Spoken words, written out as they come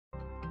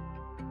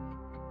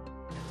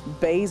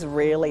Bees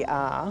really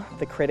are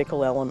the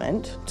critical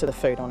element to the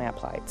food on our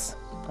plates.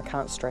 I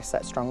can't stress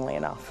that strongly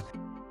enough.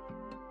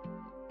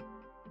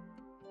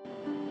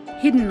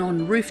 Hidden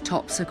on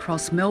rooftops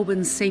across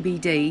Melbourne's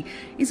CBD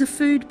is a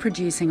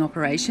food-producing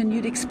operation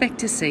you'd expect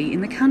to see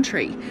in the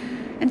country.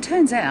 And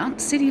turns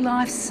out city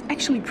life's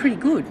actually pretty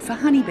good for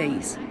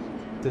honeybees.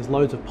 There's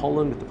loads of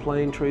pollen with the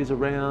plane trees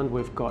around.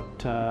 We've got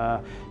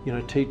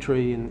tea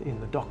tree in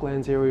the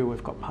Docklands area.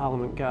 We've got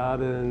Parliament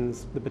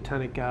Gardens, the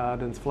Botanic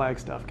Gardens,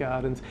 Flagstaff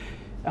Gardens.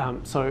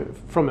 So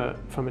from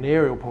an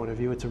aerial point of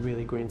view, it's a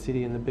really green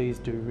city, and the bees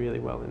do really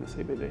well in the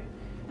CBD.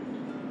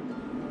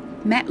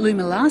 Matt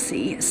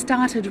Lumalasi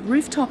started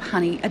Rooftop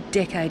Honey a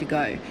decade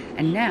ago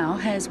and now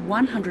has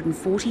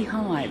 140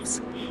 hives.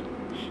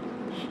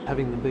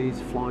 Having the bees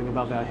flying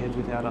above our heads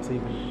without us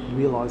even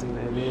realising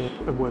they're there,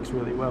 it works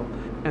really well.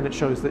 And it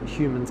shows that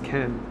humans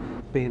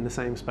can be in the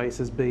same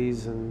space as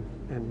bees and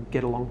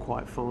get along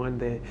quite fine.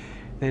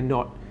 They're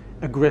not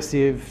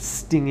aggressive,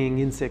 stinging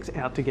insects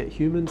out to get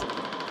humans.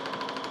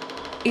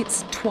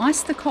 It's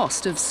twice the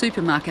cost of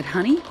supermarket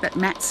honey, but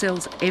Matt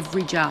sells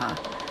every jar.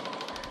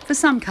 For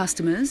some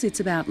customers, it's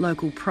about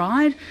local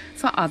pride.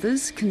 For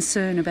others,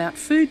 concern about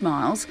food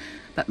miles.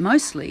 But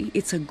mostly,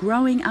 it's a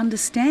growing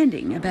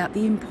understanding about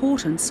the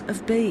importance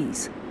of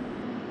bees.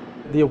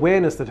 The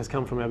awareness that has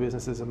come from our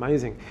business is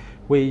amazing.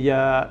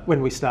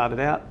 When we started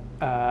out,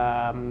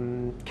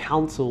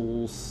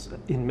 councils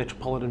in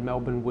metropolitan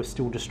Melbourne were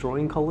still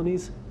destroying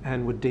colonies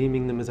and were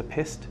deeming them as a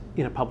pest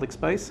in a public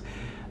space.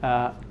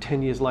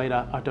 10 years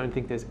later, I don't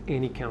think there's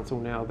any council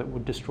now that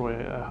would destroy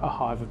a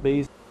hive of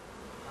bees.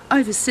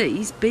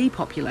 Overseas, bee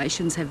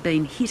populations have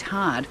been hit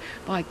hard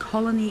by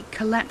colony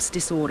collapse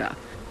disorder,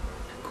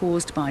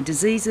 caused by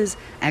diseases,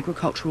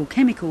 agricultural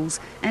chemicals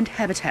and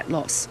habitat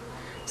loss.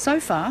 So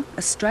far,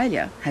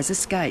 Australia has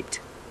escaped.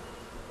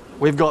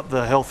 We've got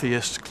the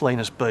healthiest,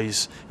 cleanest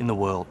bees in the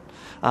world,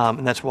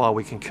 and that's why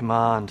we can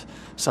command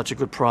such a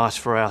good price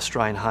for our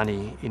Australian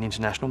honey in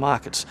international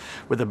markets,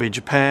 whether it be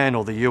Japan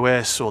or the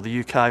US or the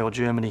UK or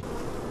Germany.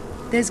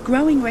 There's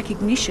growing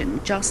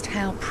recognition just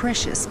how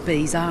precious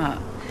bees are.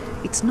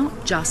 It's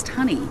not just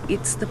honey,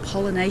 it's the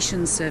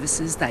pollination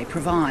services they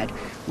provide,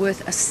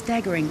 worth a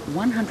staggering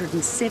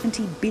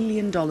 $170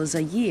 billion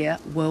a year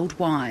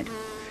worldwide.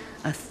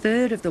 A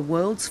third of the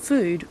world's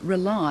food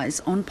relies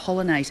on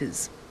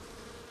pollinators.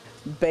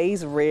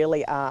 Bees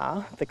really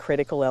are the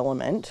critical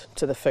element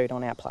to the food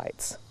on our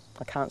plates.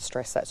 I can't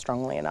stress that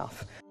strongly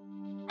enough.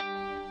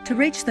 To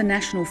reach the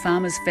National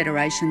Farmers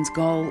Federation's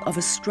goal of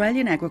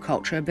Australian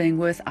agriculture being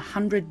worth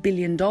 $100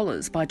 billion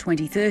by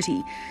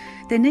 2030,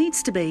 there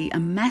needs to be a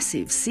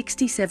massive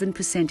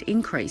 67%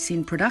 increase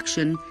in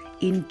production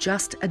in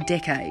just a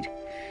decade.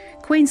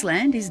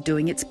 Queensland is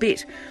doing its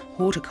bit.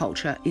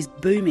 Horticulture is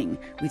booming,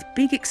 with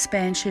big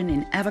expansion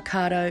in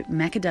avocado,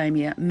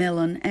 macadamia,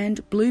 melon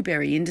and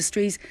blueberry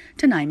industries,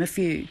 to name a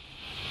few.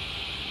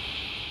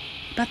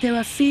 But there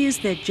are fears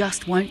there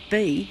just won't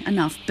be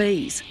enough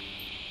bees.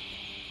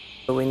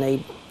 We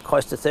need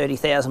close to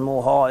 30,000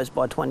 more hives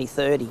by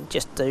 2030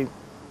 just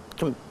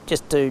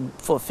to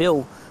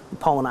fulfil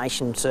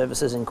pollination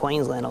services in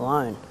Queensland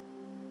alone.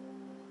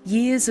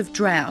 Years of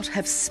drought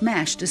have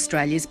smashed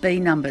Australia's bee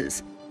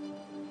numbers.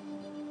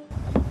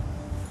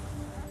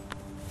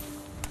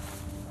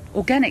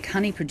 Organic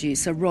honey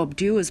producer Rob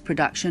Dewar's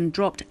production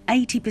dropped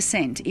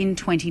 80% in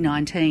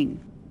 2019.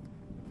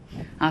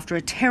 After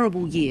a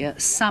terrible year,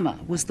 summer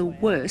was the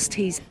worst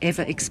he's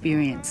ever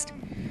experienced.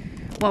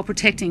 While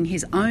protecting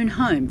his own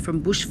home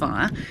from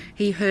bushfire,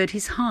 he heard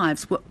his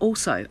hives were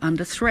also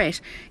under threat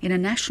in a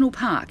national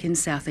park in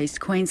southeast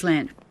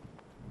Queensland.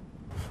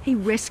 He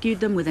rescued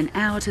them with an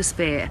hour to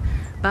spare,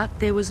 but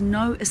there was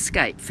no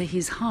escape for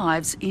his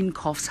hives in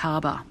Coffs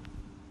Harbour.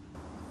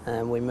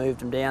 And we moved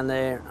them down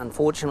there.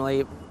 Unfortunately,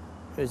 it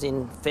was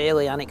in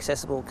fairly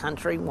inaccessible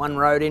country, one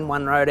road in,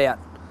 one road out.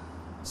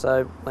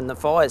 So when the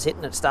fires hit,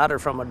 and it started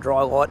from a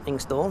dry lightning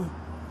storm,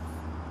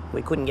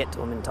 we couldn't get to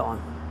them in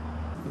time.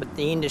 But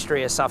the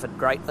industry has suffered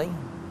greatly.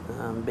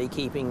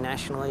 Beekeeping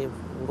nationally,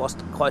 we've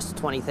lost close to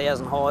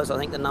 20,000 hives. I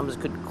think the numbers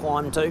could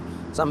climb to.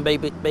 Some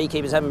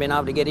beekeepers haven't been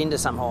able to get into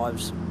some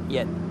hives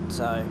yet.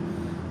 So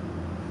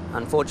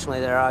unfortunately,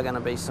 there are going to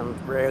be some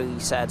really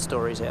sad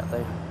stories out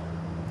there.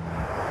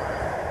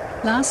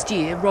 Last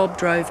year, Rob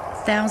drove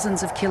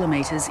thousands of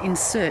kilometres in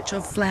search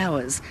of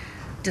flowers.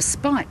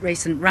 Despite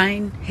recent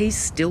rain, he's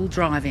still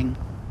driving.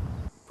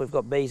 We've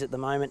got bees at the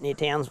moment near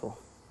Townsville.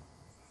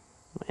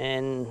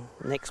 And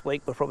next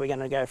week we're probably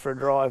going to go for a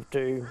drive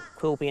to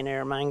Quilpie and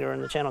Eromanga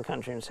in the Channel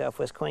Country in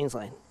southwest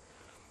Queensland.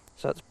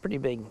 So it's a pretty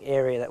big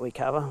area that we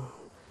cover.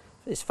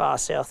 As far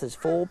south as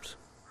Forbes.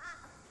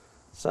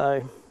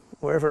 So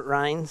wherever it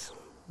rains,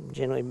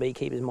 generally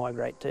beekeepers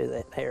migrate to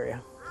that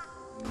area.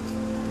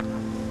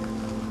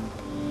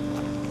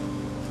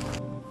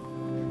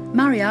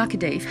 Murray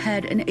Arkadeef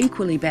had an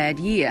equally bad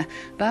year,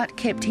 but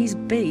kept his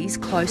bees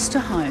close to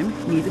home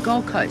near the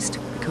Gold Coast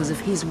because of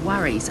his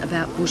worries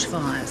about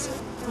bushfires.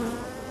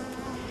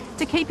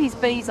 To keep his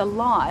bees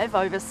alive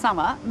over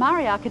summer,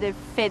 Mari Arkadev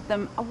fed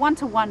them a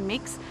 1-to-1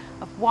 mix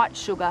of white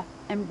sugar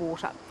and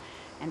water.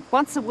 And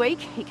once a week,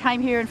 he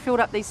came here and filled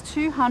up these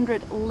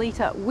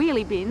 200-litre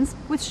wheelie bins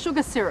with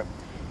sugar syrup.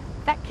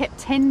 That kept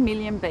 10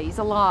 million bees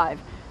alive,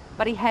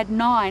 but he had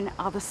 9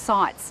 other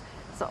sites.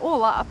 So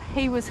all up,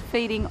 he was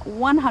feeding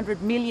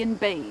 100 million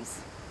bees.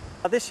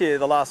 This year,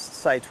 the last,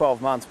 say,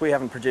 12 months, we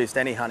haven't produced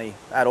any honey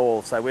at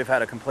all, so we've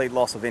had a complete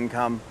loss of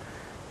income.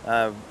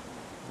 The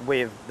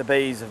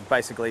bees have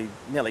basically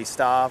nearly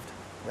starved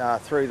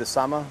through the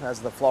summer as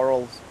the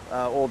florals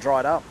all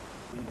dried up.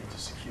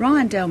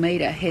 Ryan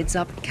Dalmeida heads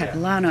up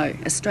Capilano,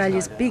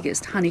 Australia's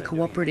biggest honey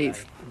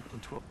cooperative.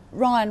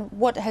 Ryan,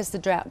 what has the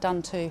drought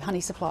done to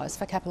honey supplies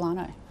for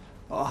Capilano?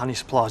 Honey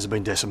supplies have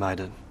been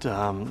decimated.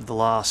 The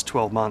last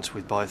 12 months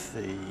with both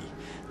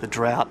the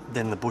drought,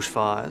 then the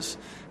bushfires,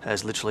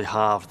 has literally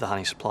halved the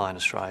honey supply in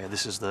Australia.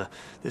 This is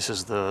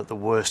the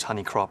worst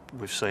honey crop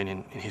we've seen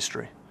in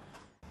history.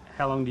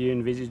 How long do you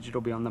envisage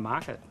it'll be on the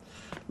market?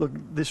 Look,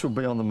 this will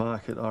be on the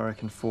market, I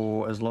reckon,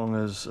 for as long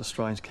as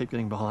Australians keep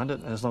getting behind it,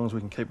 and as long as we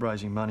can keep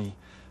raising money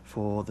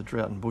for the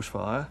drought and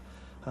bushfire,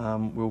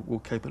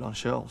 we'll keep it on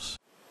shelves.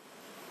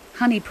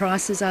 Honey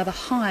prices are the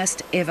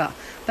highest ever,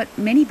 but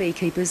many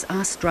beekeepers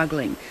are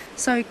struggling,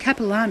 so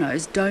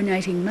Capilano's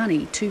donating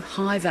money to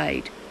Hive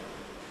Aid.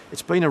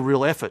 It's been a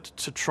real effort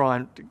to try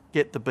and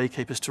get the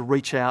beekeepers to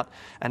reach out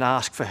and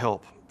ask for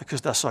help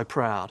because they're so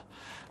proud.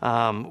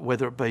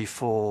 Whether it be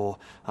for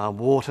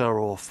water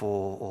or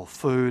for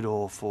food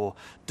or for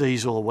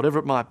diesel or whatever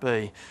it might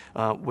be,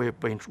 we've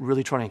been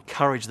really trying to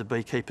encourage the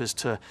beekeepers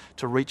to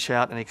reach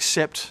out and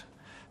accept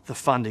the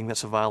funding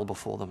that's available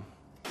for them.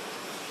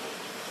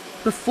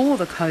 Before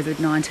the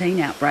COVID-19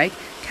 outbreak,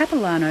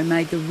 Capilano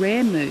made the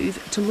rare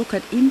move to look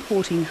at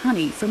importing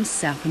honey from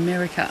South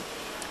America.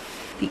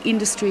 The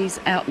industry's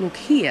outlook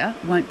here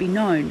won't be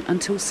known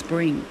until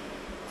spring.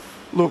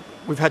 Look,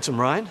 we've had some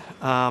rain,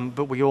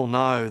 but we all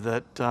know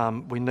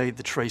that we need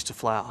the trees to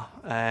flower,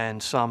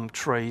 and some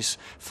trees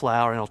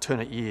flower in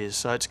alternate years,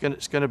 so it's going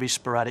to be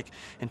sporadic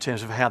in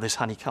terms of how this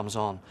honey comes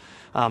on.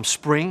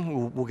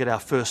 Spring, we'll get our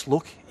first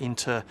look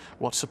into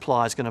what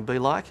supply is going to be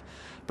like,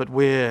 but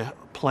we're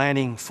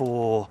planning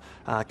for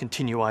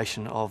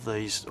continuation of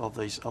these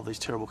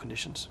terrible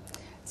conditions.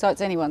 So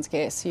it's anyone's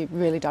guess, you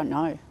really don't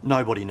know?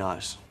 Nobody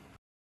knows.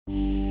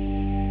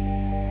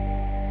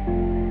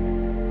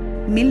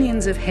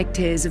 Millions of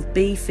hectares of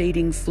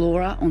bee-feeding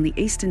flora on the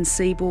eastern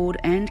seaboard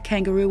and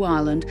Kangaroo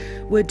Island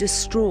were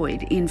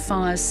destroyed in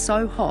fires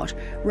so hot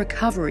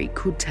recovery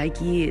could take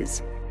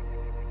years.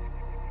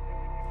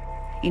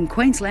 In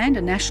Queensland,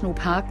 a national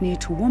park near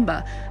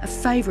Toowoomba, a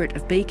favourite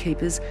of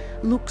beekeepers,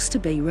 looks to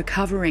be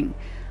recovering,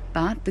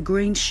 but the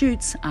green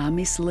shoots are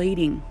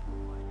misleading.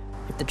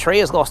 If the tree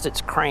has lost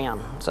its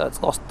crown, so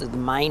it's lost the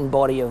main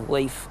body of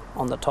leaf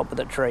on the top of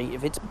the tree,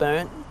 if it's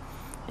burnt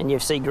and you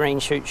see green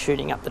shoots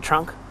shooting up the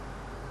trunk,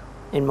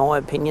 in my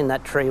opinion,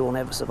 that tree will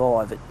never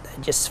survive. They're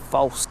just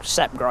false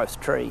sap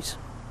growth trees,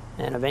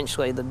 and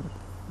eventually the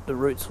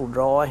roots will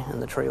dry and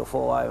the tree will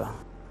fall over.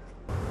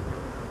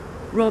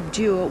 Rob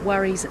Dewar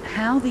worries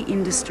how the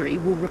industry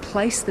will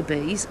replace the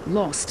bees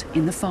lost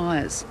in the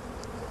fires.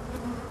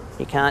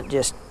 You can't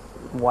just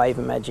wave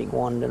a magic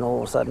wand and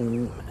all of a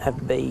sudden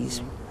have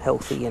bees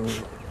healthy, and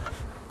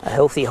a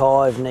healthy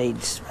hive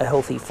needs a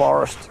healthy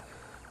forest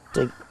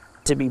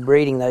to be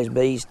breeding those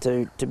bees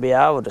to be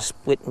able to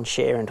split and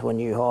share into a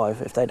new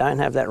hive. If they don't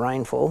have that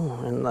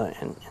rainfall and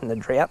the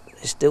drought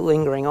is still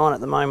lingering on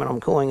at the moment, I'm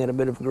calling it a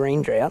bit of a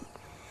green drought,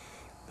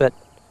 but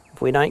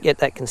if we don't get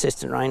that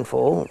consistent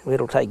rainfall,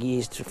 it'll take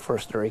years for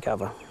us to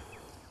recover.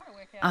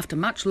 After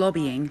much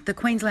lobbying, the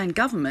Queensland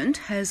Government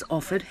has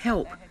offered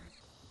help.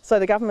 So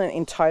the government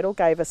in total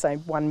gave us a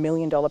 $1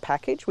 million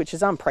package, which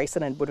is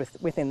unprecedented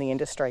within the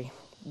industry.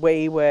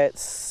 We were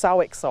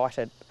so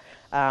excited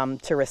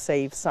to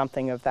receive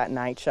something of that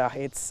nature.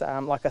 It's,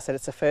 like I said,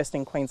 it's a first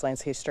in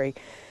Queensland's history.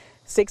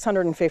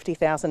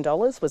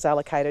 $650,000 was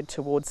allocated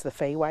towards the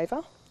fee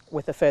waiver,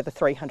 with a further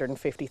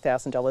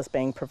 $350,000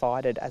 being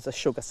provided as a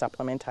sugar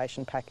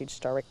supplementation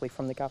package directly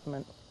from the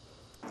government.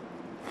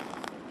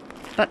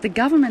 But the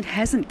government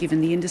hasn't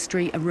given the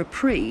industry a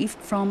reprieve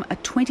from a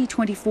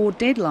 2024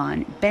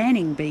 deadline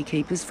banning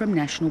beekeepers from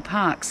national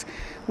parks,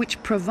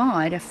 which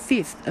provide a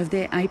fifth of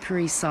their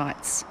apiary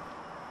sites.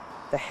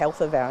 The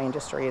health of our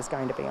industry is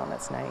going to be on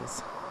its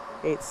knees.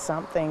 It's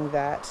something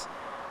that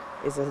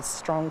is a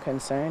strong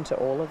concern to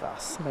all of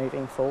us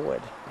moving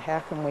forward. How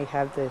can we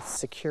have the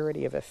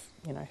security of a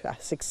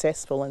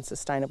successful and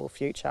sustainable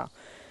future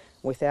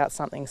without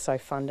something so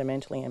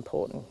fundamentally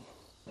important?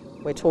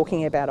 We're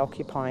talking about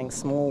occupying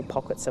small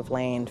pockets of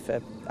land for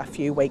a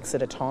few weeks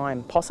at a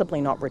time,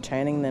 possibly not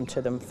returning them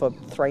to them for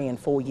 3 and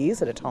 4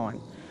 years at a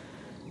time.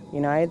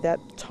 You know, that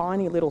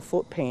tiny little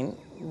footprint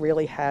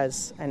really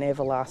has an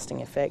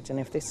everlasting effect, and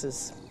if this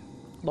is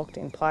locked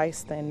in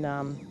place, then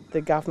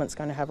the government's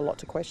going to have a lot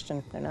to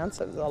question and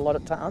answer, a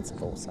lot to answer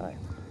for. So,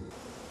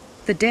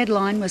 the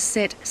deadline was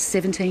set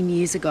 17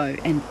 years ago,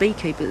 and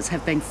beekeepers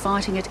have been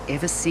fighting it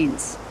ever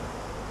since.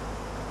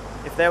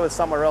 If there was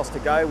somewhere else to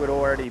go, we'd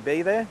already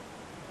be there.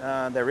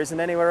 There isn't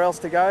anywhere else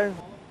to go.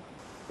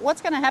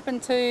 What's going to happen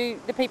to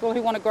the people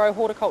who want to grow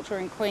horticulture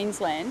in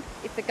Queensland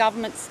if the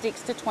government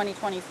sticks to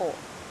 2024?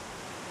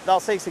 They'll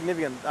see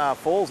significant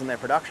falls in their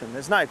production.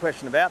 There's no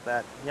question about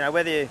that. You know,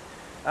 whether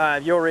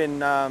you're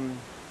in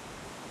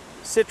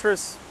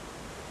citrus,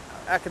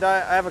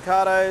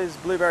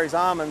 avocados, blueberries,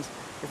 almonds,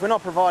 if we're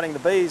not providing the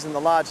bees in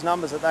the large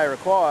numbers that they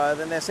require,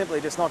 then they're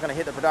simply just not going to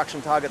hit the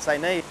production targets they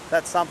need.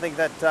 That's something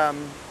that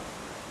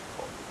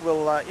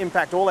will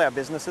impact all our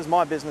businesses.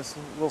 My business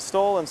will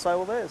stall and so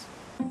will theirs.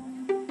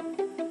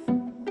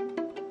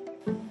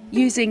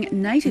 Using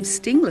native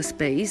stingless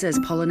bees as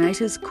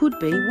pollinators could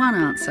be one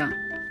answer.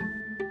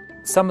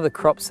 Some of the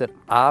crops that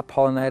are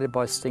pollinated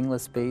by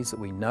stingless bees that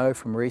we know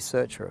from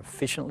research are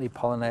efficiently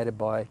pollinated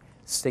by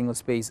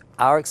stingless bees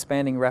are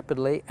expanding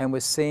rapidly, and we're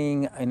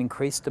seeing an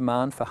increased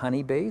demand for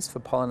honeybees for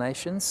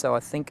pollination. So I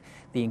think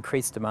the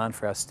increased demand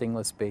for our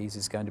stingless bees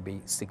is going to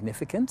be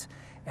significant,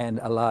 and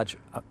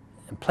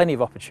and plenty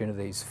of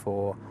opportunities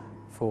for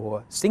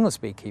stingless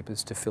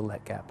beekeepers to fill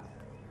that gap.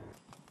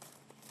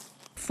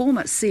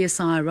 Former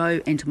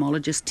CSIRO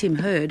entomologist Tim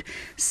Hurd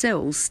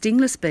sells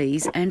stingless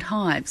bees and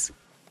hives.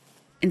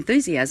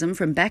 Enthusiasm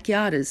from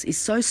backyarders is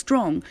so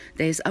strong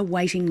there's a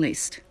waiting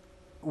list.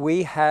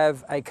 We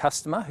have a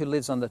customer who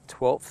lives on the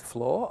 12th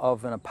floor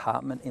of an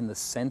apartment in the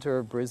centre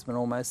of Brisbane,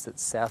 almost at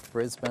South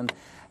Brisbane,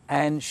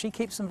 and she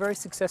keeps them very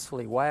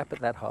successfully, way up at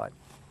that height.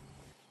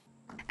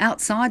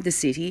 Outside the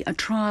city, a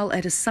trial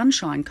at a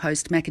Sunshine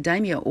Coast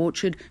macadamia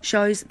orchard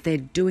shows they're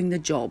doing the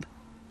job.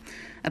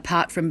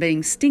 Apart from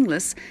being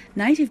stingless,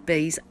 native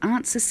bees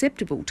aren't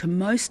susceptible to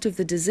most of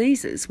the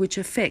diseases which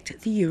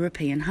affect the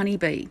European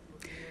honeybee.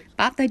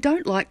 But they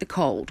don't like the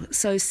cold,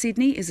 so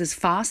Sydney is as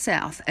far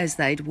south as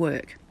they'd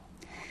work.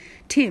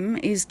 Tim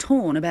is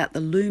torn about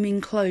the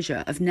looming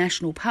closure of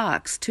national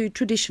parks to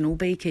traditional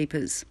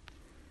beekeepers.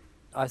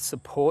 I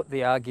support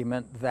the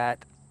argument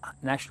that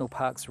national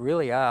parks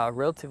really are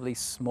relatively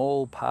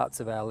small parts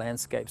of our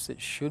landscapes that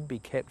should be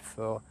kept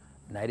for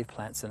native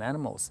plants and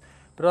animals.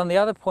 But on the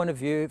other point of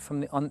view,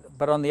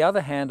 on the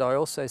other hand, I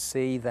also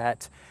see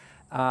that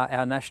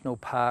our national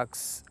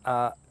parks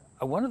are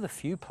one of the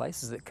few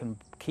places that can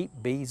keep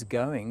bees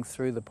going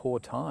through the poor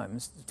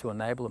times to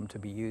enable them to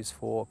be used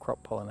for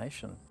crop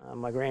pollination.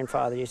 My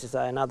grandfather used to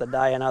say, another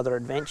day, another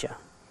adventure,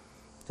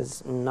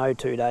 because no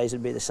 2 days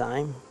would be the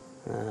same.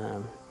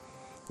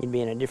 You'd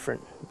be in a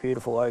different,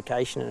 beautiful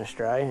location in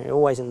Australia. You're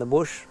always in the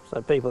bush,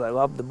 so people that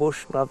love the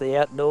bush, love the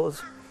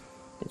outdoors,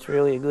 it's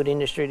really a good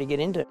industry to get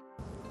into.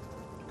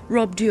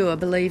 Rob Dewar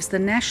believes the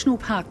national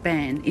park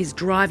ban is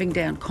driving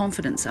down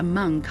confidence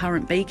among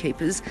current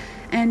beekeepers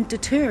and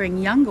deterring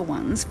younger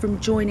ones from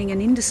joining an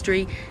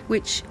industry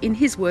which, in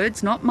his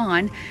words, not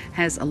mine,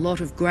 has a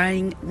lot of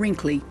greying,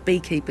 wrinkly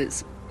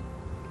beekeepers.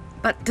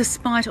 But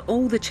despite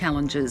all the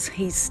challenges,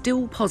 he's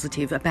still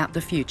positive about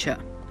the future.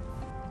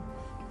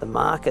 The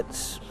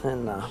markets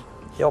and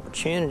the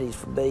opportunities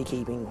for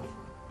beekeeping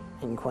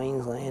in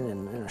Queensland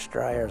and in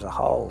Australia as a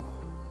whole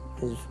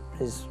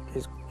is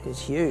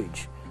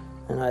huge.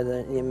 You know,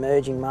 the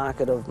emerging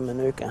market of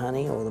Manuka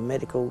honey, or the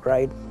medical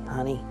grade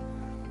honey,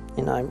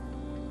 you know,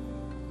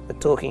 we're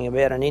talking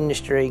about an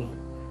industry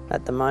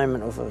at the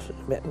moment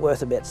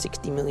worth about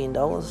 $60 million,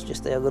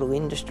 just our little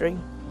industry.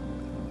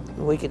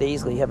 We could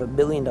easily have $1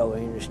 billion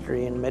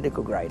industry in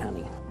medical grade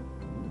honey.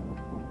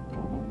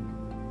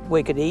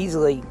 We could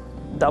easily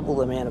double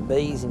the amount of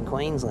bees in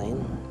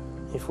Queensland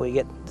if we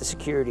get the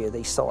security of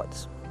these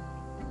sites.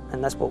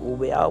 And that's what we'll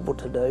be able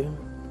to do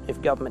if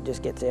government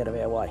just gets out of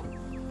our way.